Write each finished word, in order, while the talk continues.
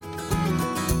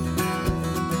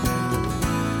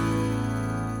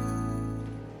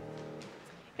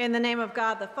In the name of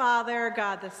God the Father,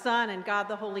 God the Son, and God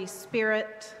the Holy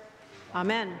Spirit.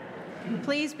 Amen.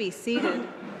 Please be seated.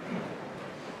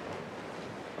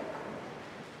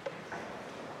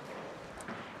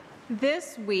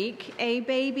 This week, a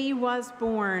baby was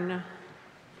born.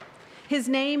 His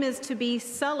name is to be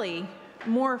Sully,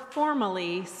 more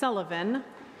formally Sullivan,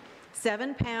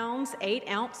 7 pounds, 8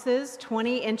 ounces,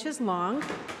 20 inches long,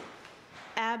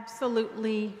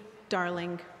 absolutely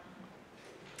darling.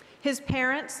 His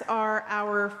parents are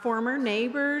our former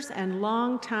neighbors and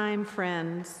longtime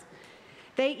friends.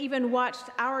 They even watched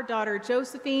our daughter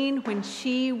Josephine when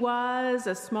she was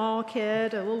a small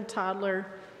kid, a little toddler.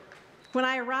 When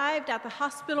I arrived at the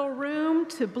hospital room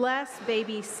to bless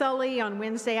baby Sully on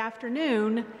Wednesday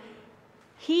afternoon,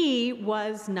 he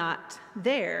was not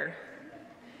there.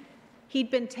 He'd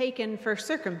been taken for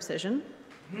circumcision.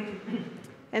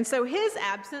 And so his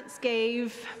absence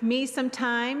gave me some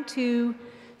time to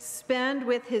spend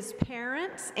with his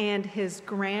parents and his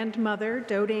grandmother,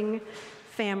 doting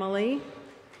family.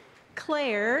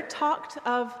 Claire talked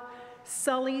of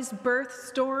Sully's birth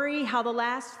story, how the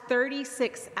last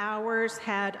 36 hours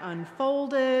had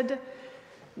unfolded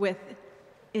with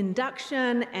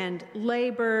induction and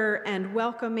labor and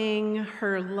welcoming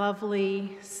her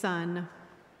lovely son.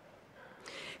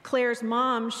 Claire's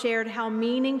mom shared how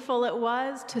meaningful it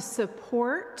was to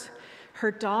support her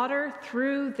daughter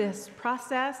through this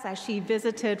process as she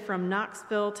visited from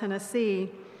Knoxville,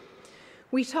 Tennessee.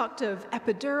 We talked of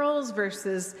epidurals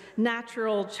versus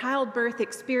natural childbirth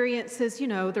experiences, you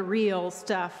know, the real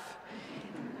stuff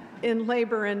in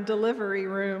labor and delivery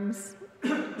rooms.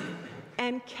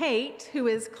 And Kate, who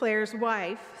is Claire's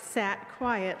wife, sat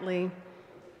quietly.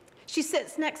 She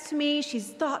sits next to me,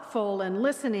 she's thoughtful and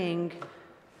listening.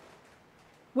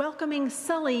 Welcoming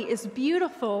Sully is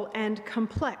beautiful and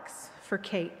complex for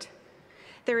Kate.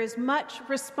 There is much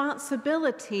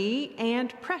responsibility and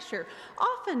pressure,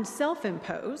 often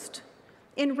self-imposed,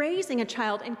 in raising a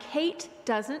child, and Kate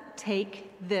doesn't take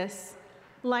this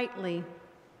lightly.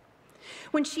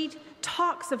 When she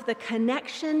talks of the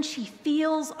connection she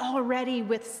feels already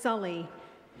with Sully,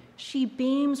 she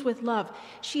beams with love.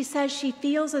 She says she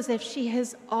feels as if she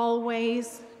has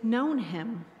always known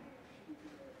him.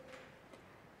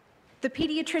 The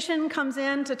pediatrician comes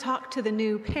in to talk to the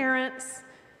new parents,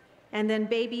 and then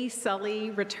baby Sully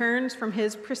returns from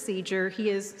his procedure. He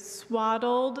is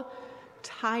swaddled,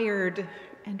 tired,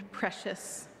 and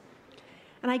precious.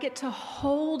 And I get to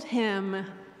hold him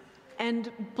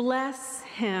and bless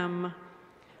him,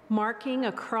 marking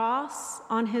a cross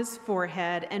on his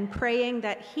forehead and praying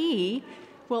that he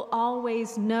will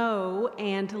always know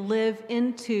and live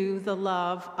into the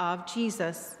love of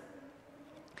Jesus.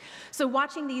 So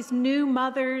watching these new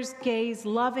mothers gaze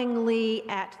lovingly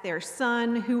at their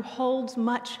son who holds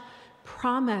much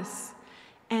promise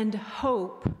and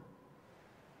hope,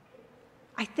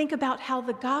 I think about how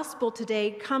the gospel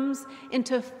today comes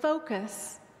into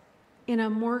focus in a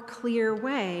more clear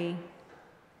way.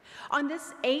 On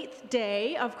this 8th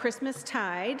day of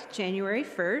Christmastide, January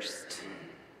 1st,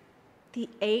 the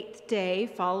 8th day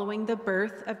following the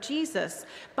birth of Jesus,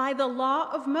 by the law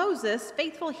of Moses,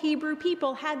 faithful Hebrew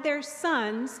people had their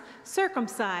sons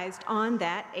circumcised on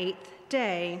that 8th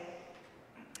day.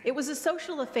 It was a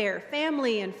social affair.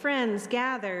 Family and friends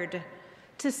gathered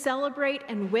to celebrate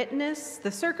and witness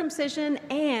the circumcision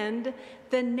and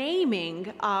the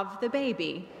naming of the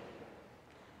baby.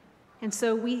 And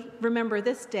so we remember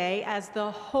this day as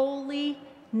the Holy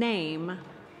Name.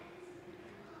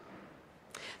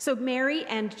 So Mary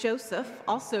and Joseph,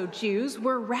 also Jews,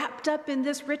 were wrapped up in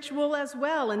this ritual as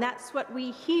well, and that's what we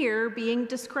hear being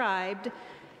described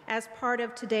as part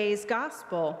of today's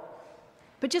gospel.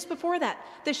 But just before that,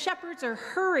 the shepherds are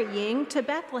hurrying to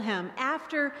Bethlehem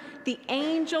after the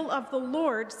angel of the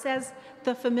Lord says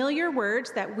the familiar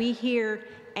words that we hear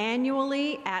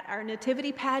annually at our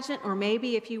nativity pageant, or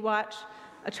maybe if you watch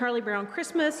a Charlie Brown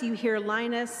Christmas, you hear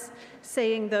Linus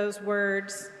saying those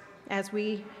words as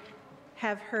we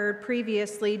have heard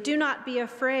previously. Do not be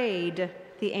afraid,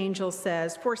 the angel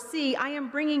says, for see, I am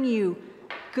bringing you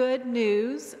good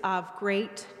news of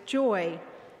great joy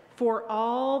for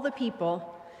all the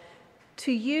people.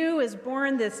 To you is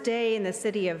born this day in the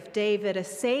city of David a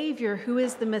Savior who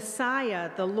is the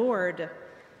Messiah, the Lord.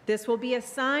 This will be a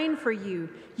sign for you.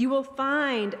 You will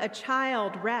find a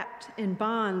child wrapped in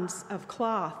bands of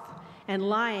cloth and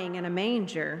lying in a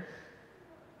manger.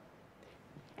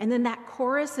 And then that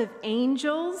chorus of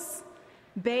angels,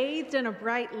 bathed in a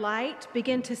bright light,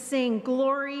 begin to sing,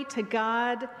 "Glory to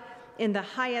God in the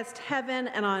highest heaven,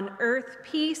 and on earth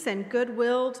peace and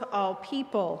goodwill to all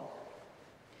people."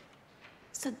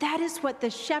 So that is what the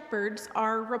shepherds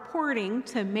are reporting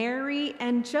to Mary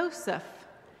and Joseph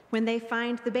when they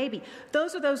find the baby.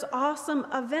 Those are those awesome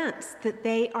events that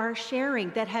they are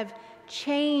sharing that have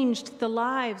changed the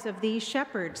lives of these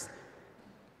shepherds.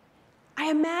 I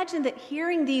imagine that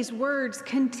hearing these words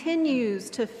continues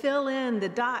to fill in the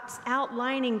dots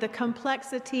outlining the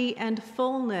complexity and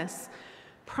fullness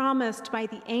promised by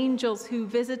the angels who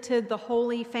visited the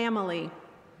Holy Family,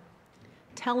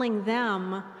 telling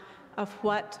them of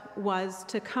what was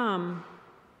to come.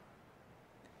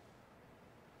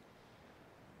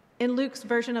 In Luke's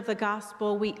version of the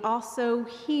gospel, we also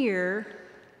hear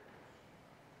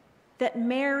that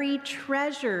Mary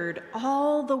treasured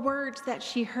all the words that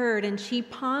she heard and she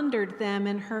pondered them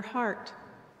in her heart.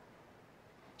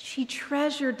 She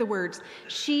treasured the words.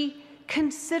 She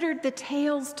considered the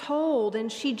tales told,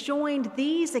 and she joined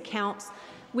these accounts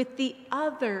with the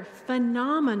other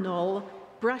phenomenal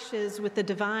brushes with the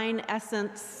divine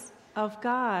essence of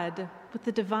God, with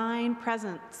the divine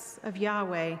presence of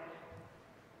Yahweh.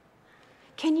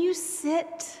 Can you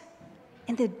sit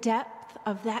in the depth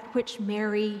of that which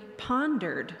Mary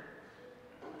pondered,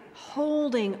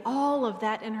 holding all of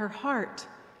that in her heart,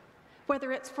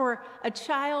 whether it's for a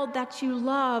child that you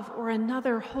love or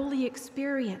another holy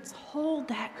experience? Hold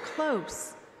that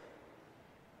close.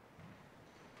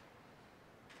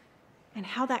 And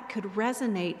how that could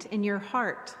resonate in your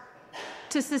heart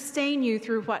to sustain you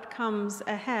through what comes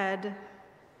ahead.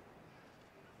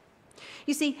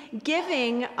 You see,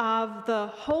 giving of the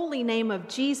holy name of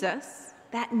Jesus,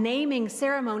 that naming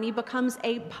ceremony, becomes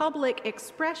a public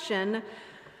expression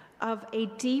of a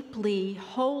deeply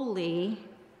holy,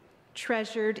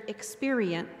 treasured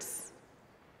experience.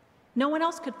 No one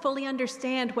else could fully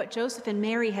understand what Joseph and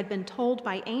Mary had been told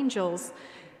by angels,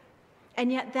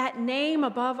 and yet that name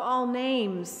above all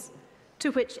names,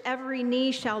 to which every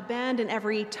knee shall bend and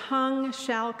every tongue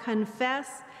shall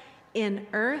confess, in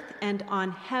earth and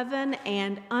on heaven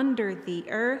and under the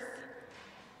earth,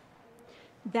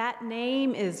 that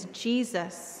name is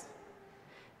Jesus,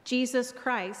 Jesus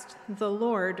Christ, the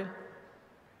Lord.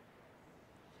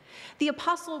 The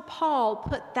Apostle Paul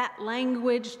put that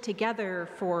language together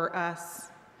for us,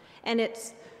 and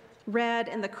it's read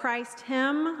in the Christ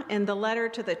hymn in the letter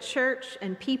to the church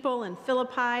and people in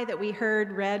Philippi that we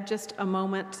heard read just a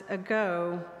moment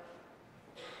ago,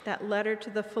 that letter to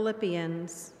the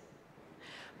Philippians.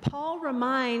 Paul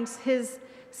reminds his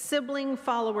sibling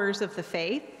followers of the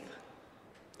faith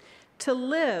to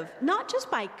live not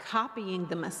just by copying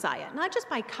the Messiah, not just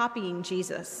by copying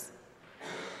Jesus,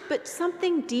 but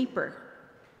something deeper,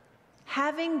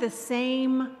 having the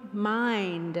same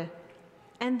mind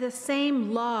and the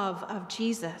same love of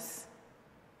Jesus.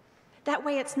 That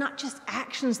way it's not just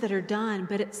actions that are done,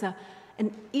 but it's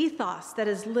an ethos that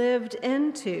is lived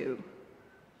into.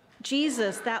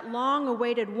 Jesus, that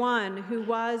long-awaited one who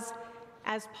was,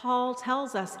 as Paul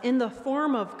tells us, in the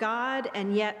form of God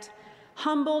and yet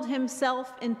humbled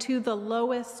himself into the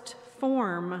lowest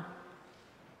form,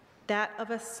 that of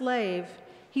a slave.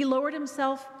 He lowered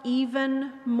himself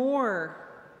even more,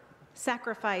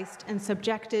 sacrificed and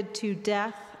subjected to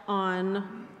death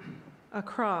on a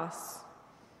cross.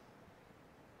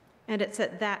 And it's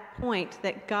at that point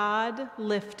that God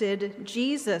lifted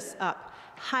Jesus up,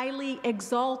 highly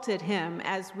exalted him,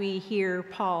 as we hear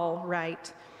Paul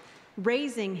write,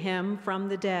 raising him from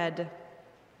the dead.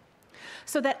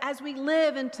 So that as we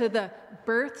live into the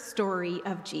birth story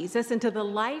of Jesus, into the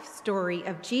life story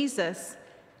of Jesus,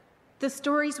 the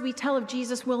stories we tell of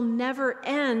Jesus will never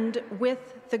end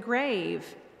with the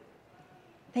grave.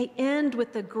 They end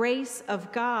with the grace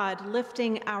of God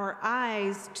lifting our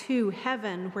eyes to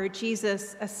heaven where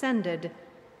Jesus ascended.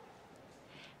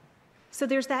 So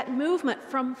there's that movement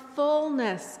from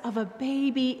fullness of a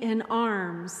baby in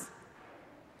arms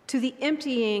to the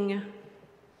emptying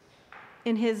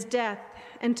in his death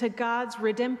and to God's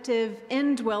redemptive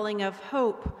indwelling of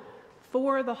hope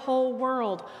for the whole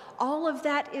world. All of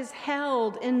that is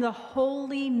held in the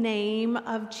holy name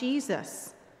of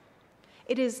Jesus.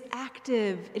 It is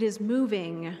active, it is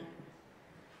moving,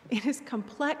 it is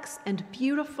complex and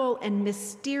beautiful and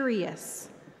mysterious,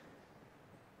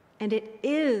 and it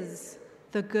is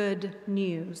the good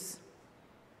news.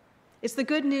 It's the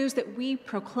good news that we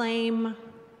proclaim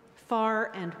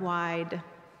far and wide.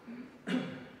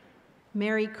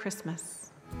 Merry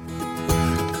Christmas.